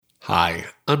Hi,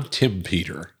 I'm Tim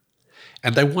Peter,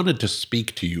 and I wanted to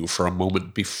speak to you for a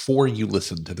moment before you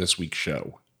listen to this week's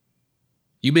show.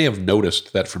 You may have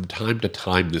noticed that from time to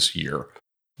time this year,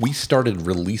 we started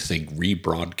releasing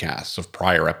rebroadcasts of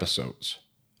prior episodes.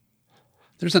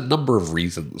 There's a number of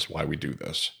reasons why we do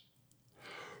this.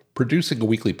 Producing a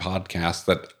weekly podcast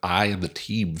that I and the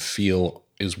team feel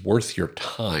is worth your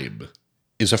time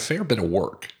is a fair bit of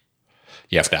work.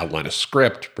 You have to outline a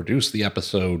script, produce the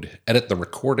episode, edit the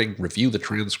recording, review the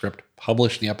transcript,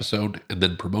 publish the episode, and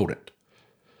then promote it.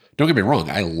 Don't get me wrong,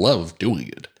 I love doing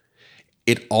it.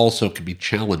 It also can be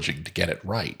challenging to get it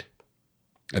right.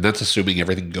 And that's assuming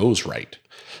everything goes right.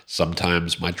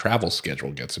 Sometimes my travel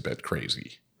schedule gets a bit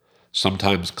crazy.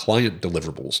 Sometimes client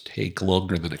deliverables take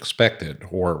longer than expected,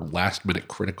 or last-minute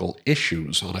critical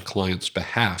issues on a client's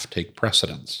behalf take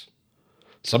precedence.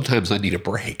 Sometimes I need a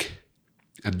break.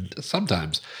 And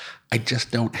sometimes I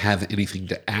just don't have anything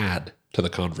to add to the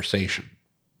conversation.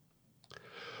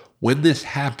 When this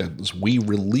happens, we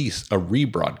release a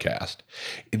rebroadcast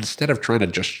instead of trying to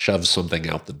just shove something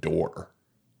out the door.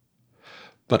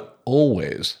 But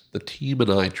always, the team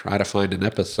and I try to find an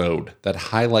episode that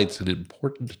highlights an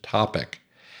important topic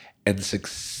and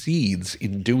succeeds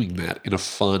in doing that in a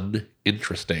fun,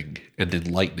 interesting, and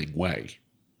enlightening way.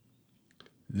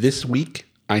 This week,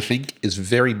 I think, is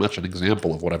very much an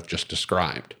example of what I've just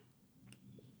described.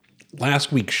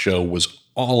 Last week's show was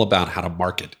all about how to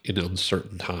market in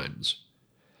uncertain times.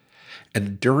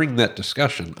 And during that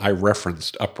discussion, I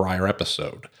referenced a prior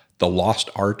episode, The Lost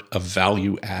Art of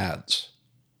Value Ads.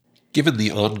 Given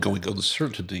the ongoing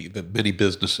uncertainty that many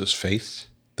businesses face,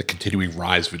 the continuing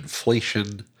rise of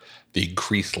inflation, the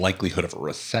increased likelihood of a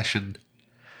recession,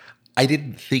 I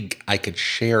didn't think I could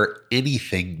share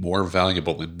anything more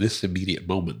valuable in this immediate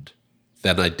moment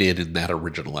than I did in that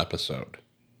original episode.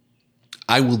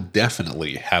 I will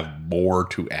definitely have more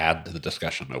to add to the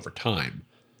discussion over time,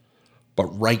 but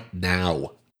right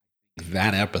now,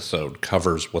 that episode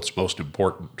covers what's most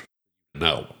important to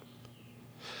know.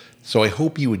 So I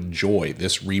hope you enjoy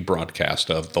this rebroadcast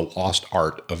of The Lost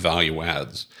Art of Value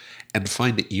Ads and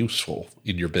find it useful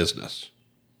in your business.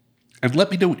 And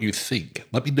let me know what you think.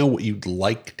 Let me know what you'd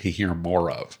like to hear more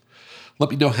of.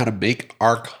 Let me know how to make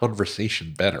our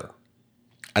conversation better.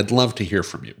 I'd love to hear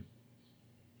from you.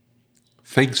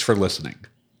 Thanks for listening.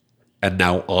 And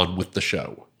now on with the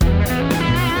show.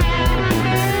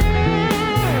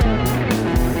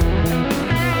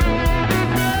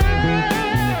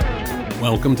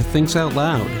 Welcome to Thinks Out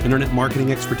Loud, internet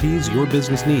marketing expertise your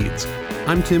business needs.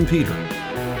 I'm Tim Peter.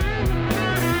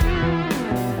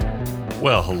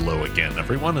 Well, hello again,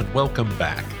 everyone, and welcome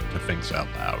back to Thinks Out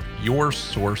Loud, your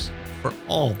source for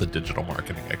all the digital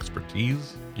marketing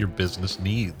expertise your business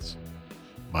needs.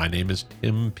 My name is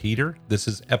Tim Peter. This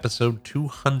is episode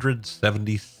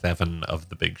 277 of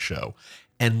The Big Show,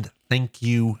 and thank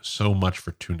you so much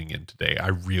for tuning in today. I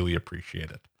really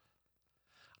appreciate it.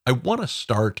 I want to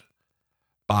start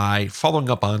by following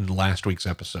up on last week's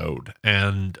episode,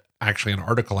 and actually an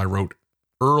article I wrote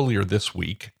earlier this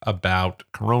week about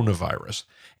coronavirus.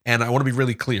 And I want to be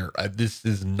really clear. This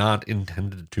is not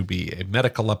intended to be a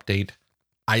medical update.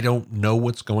 I don't know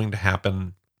what's going to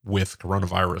happen with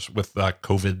coronavirus, with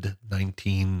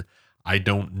COVID-19. I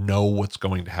don't know what's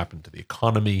going to happen to the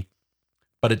economy,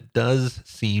 but it does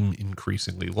seem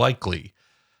increasingly likely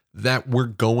that we're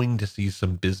going to see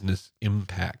some business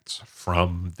impacts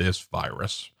from this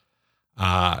virus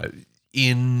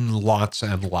in lots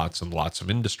and lots and lots of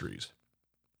industries.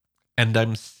 And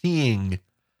I'm seeing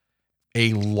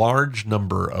a large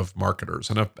number of marketers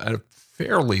and a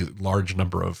fairly large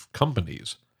number of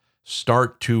companies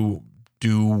start to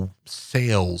do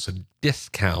sales and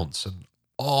discounts and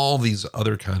all these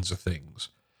other kinds of things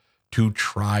to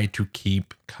try to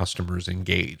keep customers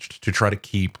engaged, to try to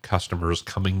keep customers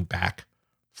coming back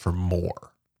for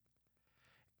more.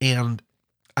 And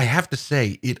I have to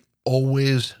say, it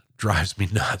always drives me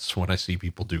nuts when I see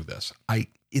people do this.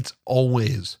 It's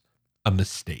always a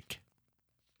mistake.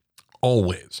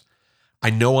 Always. I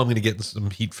know I'm going to get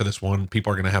some heat for this one.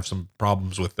 People are going to have some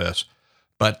problems with this,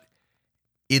 but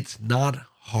it's not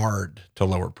hard to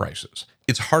lower prices.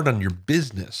 It's hard on your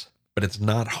business, but it's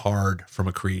not hard from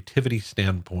a creativity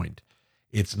standpoint.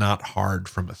 It's not hard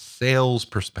from a sales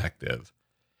perspective.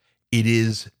 It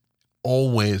is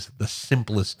always the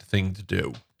simplest thing to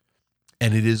do.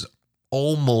 And it is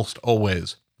almost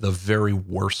always the very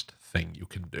worst thing you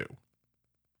can do.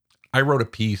 I wrote a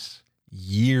piece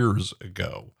years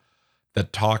ago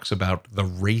that talks about the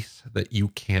race that you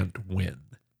can't win,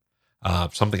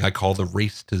 something I call the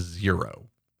race to zero,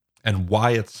 and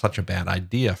why it's such a bad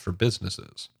idea for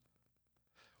businesses.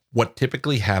 What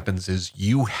typically happens is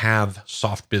you have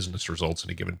soft business results in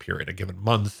a given period, a given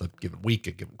month, a given week,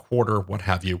 a given quarter, what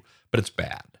have you, but it's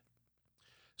bad.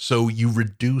 So you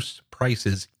reduce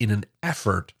prices in an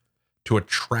effort to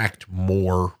attract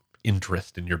more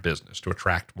interest in your business, to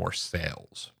attract more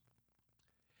sales.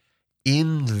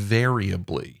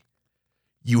 Invariably,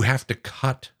 you have to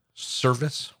cut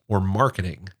service or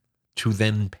marketing to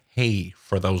then pay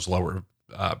for those lower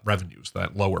revenues,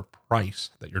 that lower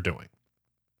price that you're doing.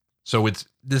 So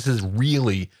this is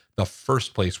really the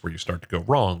first place where you start to go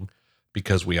wrong,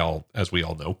 because as we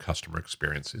all know, customer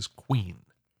experience is queen.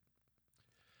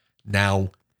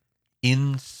 Now,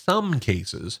 in some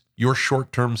cases, your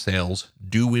short-term sales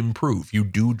do improve. You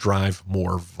do drive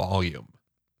more volume.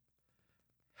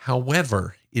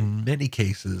 However, in many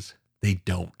cases, they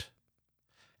don't.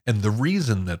 And the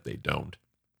reason that they don't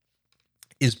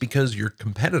is because your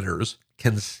competitors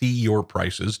can see your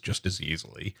prices just as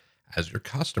easily as your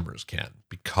customers can,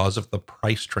 because of the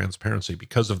price transparency,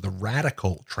 because of the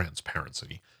radical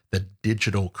transparency that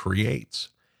digital creates.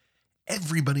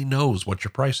 Everybody knows what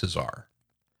your prices are.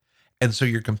 And so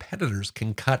your competitors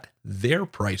can cut their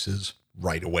prices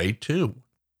right away too.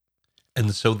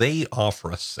 And so they offer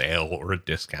a sale or a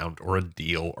discount or a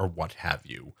deal or what have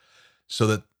you, so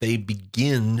that they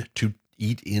begin to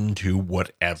eat into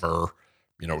whatever,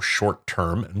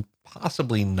 short-term and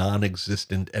possibly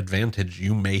non-existent advantage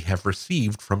you may have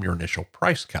received from your initial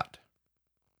price cut.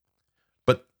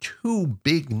 But two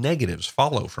big negatives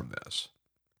follow from this.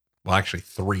 Well, actually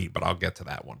three, but I'll get to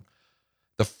that one.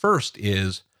 The first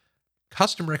is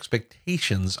customer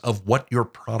expectations of what your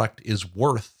product is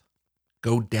worth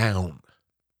go down,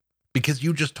 because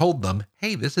you just told them,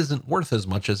 hey, this isn't worth as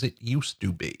much as it used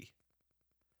to be.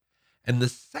 And the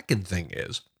second thing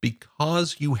is,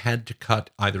 because you had to cut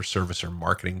either service or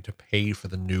marketing to pay for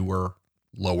the newer,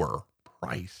 lower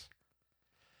price,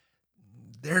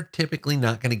 they're typically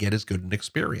not going to get as good an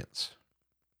experience.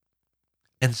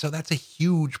 And so that's a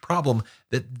huge problem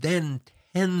that then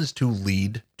tends to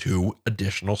lead to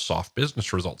additional soft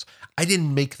business results. I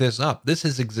didn't make this up. This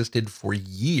has existed for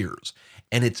years,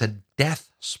 and it's a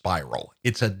death spiral.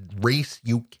 It's a race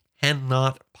you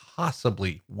cannot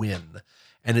possibly win.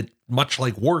 And it, much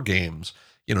like war games,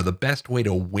 the best way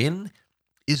to win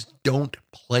is don't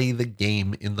play the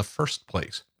game in the first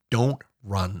place. Don't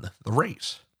run the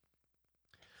race.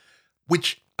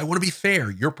 Which, I want to be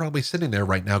fair, you're probably sitting there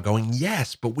right now going,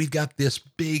 yes, but we've got this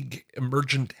big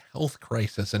emergent health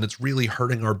crisis and it's really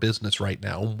hurting our business right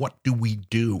now. And what do we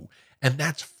do? And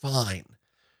that's fine.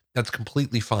 That's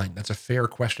completely fine. That's a fair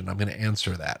question. I'm going to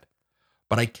answer that.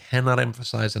 But I cannot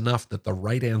emphasize enough that the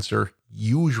right answer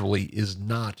usually is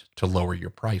not to lower your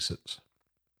prices.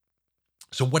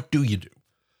 So what do you do?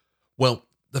 Well,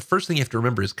 the first thing you have to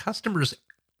remember is customers,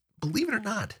 believe it or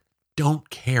not, don't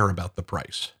care about the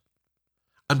price.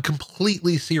 I'm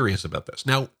completely serious about this.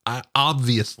 Now,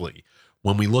 obviously,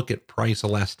 when we look at price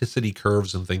elasticity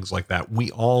curves and things like that,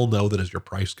 we all know that as your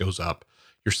price goes up,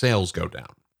 your sales go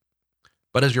down.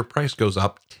 But as your price goes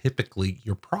up, typically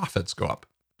your profits go up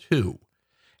too.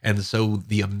 And so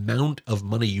the amount of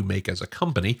money you make as a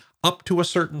company, up to a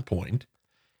certain point,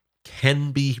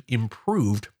 can be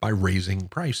improved by raising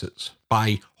prices,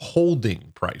 by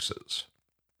holding prices.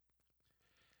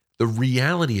 The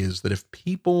reality is that if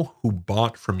people who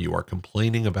bought from you are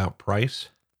complaining about price,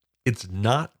 it's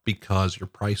not because your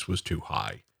price was too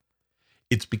high.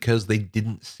 It's because they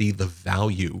didn't see the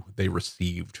value they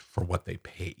received for what they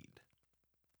paid.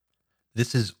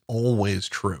 This is always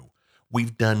true.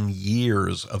 We've done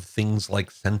years of things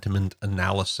like sentiment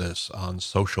analysis on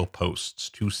social posts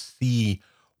to see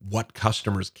what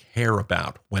customers care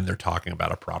about when they're talking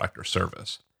about a product or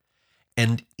service.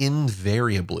 And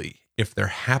invariably, if they're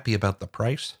happy about the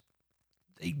price,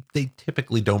 they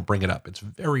typically don't bring it up. It's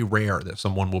very rare that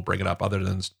someone will bring it up other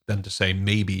than to say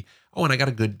maybe, oh, and I got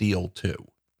a good deal too.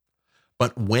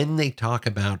 But when they talk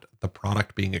about the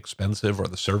product being expensive or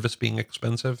the service being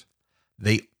expensive,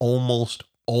 they almost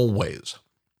always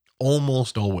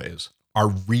are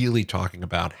really talking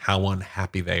about how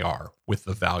unhappy they are with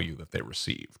the value that they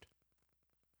received.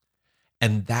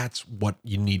 And that's what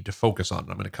you need to focus on.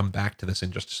 I'm going to come back to this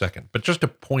in just a second. But just to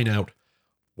point out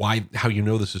how you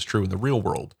know this is true in the real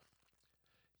world,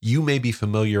 you may be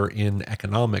familiar in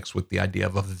economics with the idea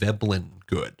of a Veblen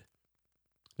good.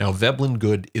 Now, Veblen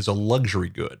good is a luxury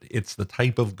good. It's the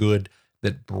type of good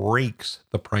that breaks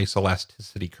the price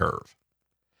elasticity curve.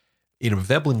 In a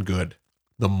Veblen good,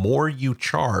 the more you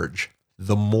charge,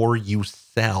 the more you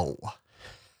sell.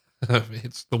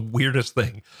 It's the weirdest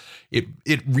thing.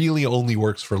 It really only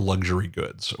works for luxury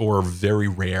goods or very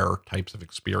rare types of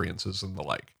experiences and the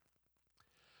like.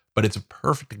 But it's a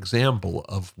perfect example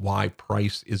of why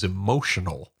price is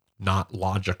emotional, not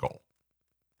logical.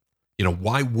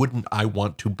 Why wouldn't I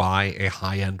want to buy a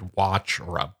high-end watch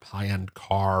or a high-end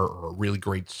car or a really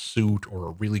great suit or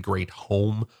a really great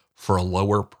home for a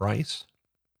lower price?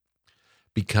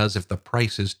 Because if the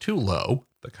price is too low,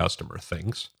 the customer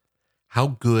thinks,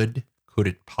 how good could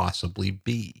it possibly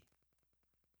be?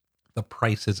 The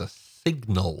price is a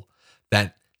signal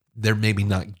that they're maybe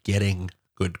not getting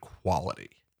good quality.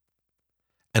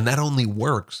 And that only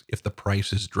works if the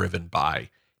price is driven by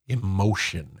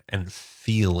emotion and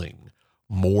feeling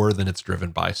more than it's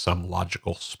driven by some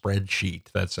logical spreadsheet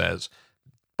that says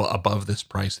above this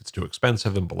price it's too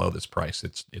expensive and below this price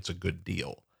it's a good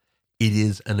deal. It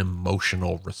is an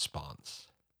emotional response.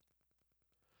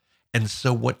 And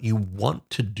so what you want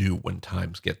to do when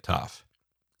times get tough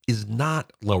is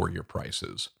not lower your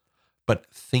prices, but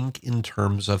think in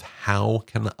terms of how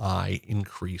can I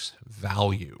increase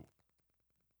value?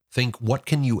 Think, what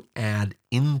can you add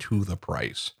into the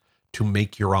price to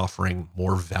make your offering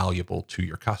more valuable to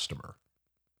your customer?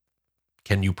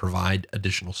 Can you provide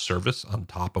additional service on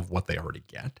top of what they already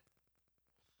get?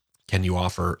 Can you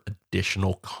offer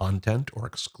additional content or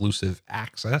exclusive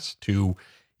access to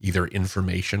either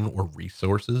information or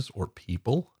resources or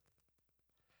people?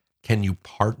 Can you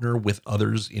partner with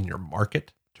others in your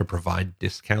market to provide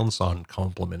discounts on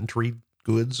complementary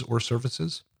goods or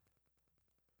services?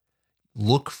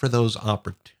 Look for those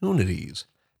opportunities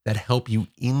that help you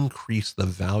increase the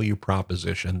value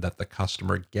proposition that the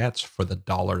customer gets for the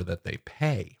dollar that they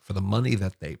pay, for the money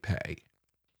that they pay.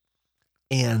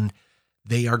 And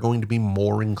they are going to be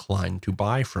more inclined to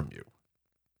buy from you.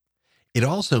 It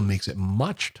also makes it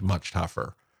much, much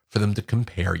tougher for them to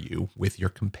compare you with your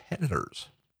competitors,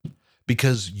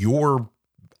 because your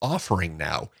offering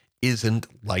now isn't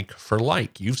like for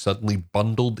like. You've suddenly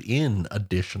bundled in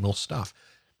additional stuff.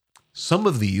 Some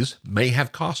of these may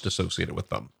have cost associated with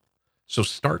them. So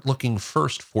start looking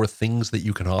first for things that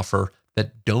you can offer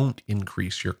that don't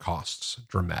increase your costs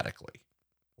dramatically,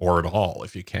 or at all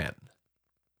if you can.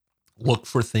 Look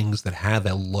for things that have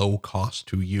a low cost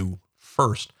to you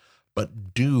first,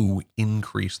 but do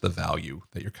increase the value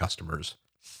that your customers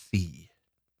see.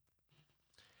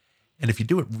 And if you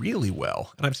do it really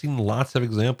well, and I've seen lots of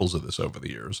examples of this over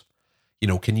the years,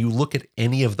 can you look at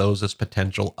any of those as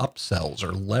potential upsells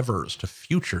or levers to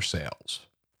future sales?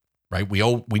 Right?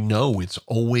 We know it's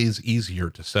always easier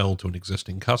to sell to an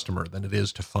existing customer than it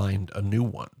is to find a new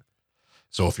one.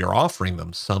 So if you're offering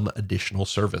them some additional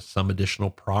service, some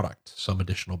additional product, some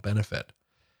additional benefit,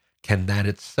 can that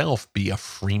itself be a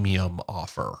freemium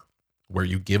offer where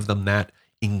you give them that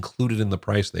included in the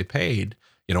price they paid?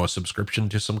 A subscription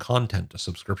to some content, a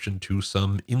subscription to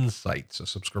some insights, a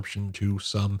subscription to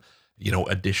some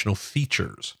additional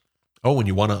features. Oh, and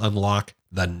you want to unlock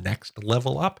the next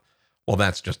level up? Well,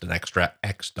 that's just an extra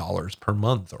X dollars per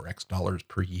month or X dollars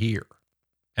per year.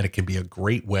 And it can be a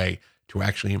great way to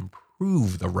actually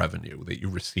improve the revenue that you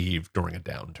receive during a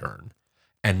downturn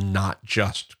and not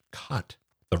just cut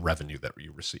the revenue that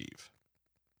you receive.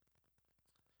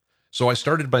 So I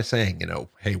started by saying,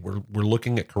 hey, we're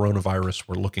looking at coronavirus.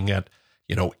 We're looking at,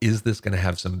 is this going to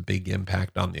have some big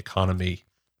impact on the economy?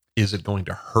 Is it going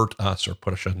to hurt us or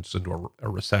put us into a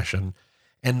recession?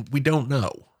 And we don't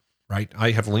know, right?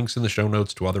 I have links in the show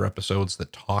notes to other episodes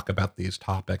that talk about these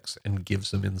topics and give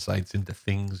some insights into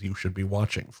things you should be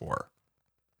watching for.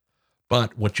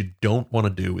 But what you don't want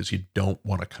to do is you don't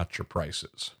want to cut your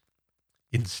prices.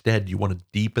 Instead, you want to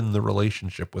deepen the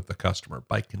relationship with the customer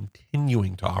by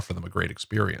continuing to offer them a great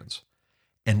experience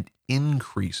and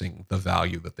increasing the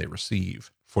value that they receive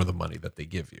for the money that they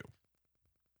give you.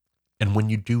 And when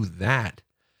you do that,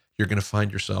 you're going to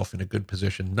find yourself in a good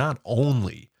position, not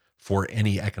only for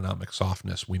any economic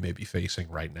softness we may be facing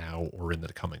right now or in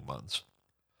the coming months,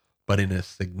 but in a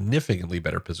significantly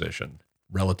better position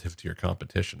relative to your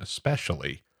competition,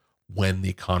 especially when the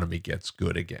economy gets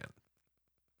good again.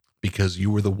 Because you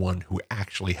were the one who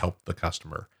actually helped the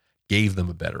customer, gave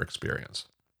them a better experience,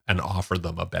 and offered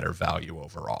them a better value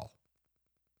overall.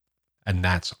 And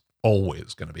that's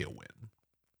always going to be a win.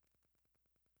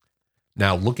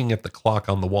 Now, looking at the clock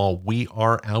on the wall, we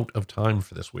are out of time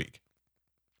for this week.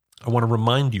 I want to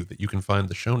remind you that you can find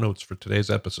the show notes for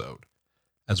today's episode,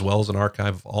 as well as an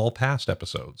archive of all past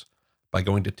episodes, by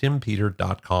going to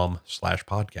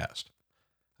timpeter.com/podcast.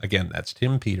 Again, that's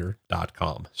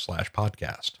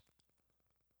timpeter.com/podcast.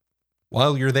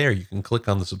 While you're there, you can click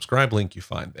on the subscribe link you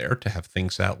find there to have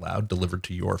Thinks Out Loud delivered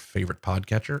to your favorite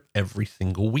podcatcher every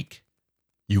single week.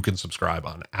 You can subscribe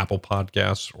on Apple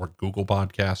Podcasts or Google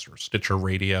Podcasts or Stitcher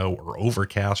Radio or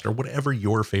Overcast or whatever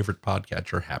your favorite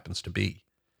podcatcher happens to be.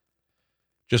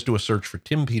 Just do a search for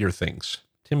Tim Peter Thinks,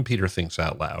 Tim Peter Thinks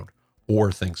Out Loud,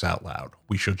 or Thinks Out Loud.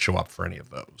 We should show up for any of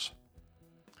those.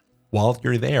 While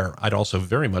you're there, I'd also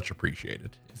very much appreciate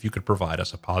it if you could provide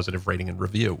us a positive rating and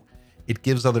review. It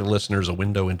gives other listeners a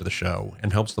window into the show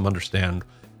and helps them understand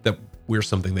that we're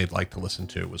something they'd like to listen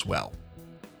to as well.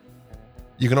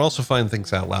 You can also find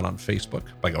Thinks Out Loud on Facebook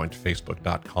by going to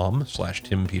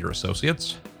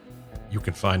facebook.com/TimPeterAssociates. You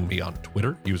can find me on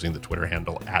Twitter using the Twitter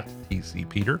handle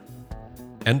 @TCPeter.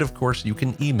 And of course, you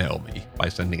can email me by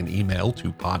sending an email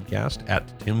to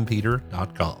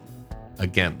podcast@timpeter.com.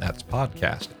 Again, that's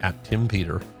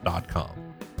podcast@timpeter.com.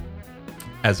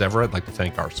 As ever, I'd like to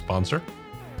thank our sponsor.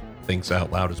 Thinks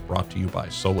Out Loud is brought to you by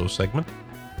Solo Segment.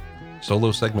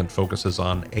 Solo Segment focuses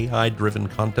on AI-driven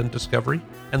content discovery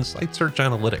and site search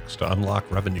analytics to unlock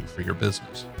revenue for your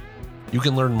business. You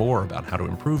can learn more about how to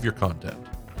improve your content,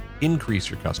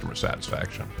 increase your customer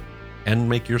satisfaction, and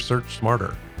make your search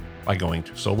smarter by going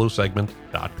to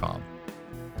solosegment.com.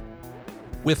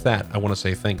 With that, I want to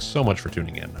say thanks so much for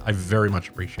tuning in. I very much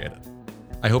appreciate it.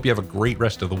 I hope you have a great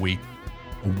rest of the week,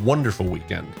 a wonderful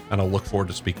weekend, and I'll look forward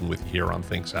to speaking with you here on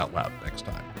Thinks Out Loud next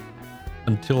time.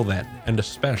 Until then, and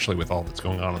especially with all that's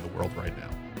going on in the world right now,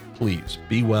 please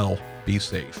be well, be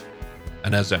safe,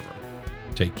 and as ever,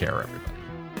 take care,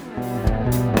 everybody.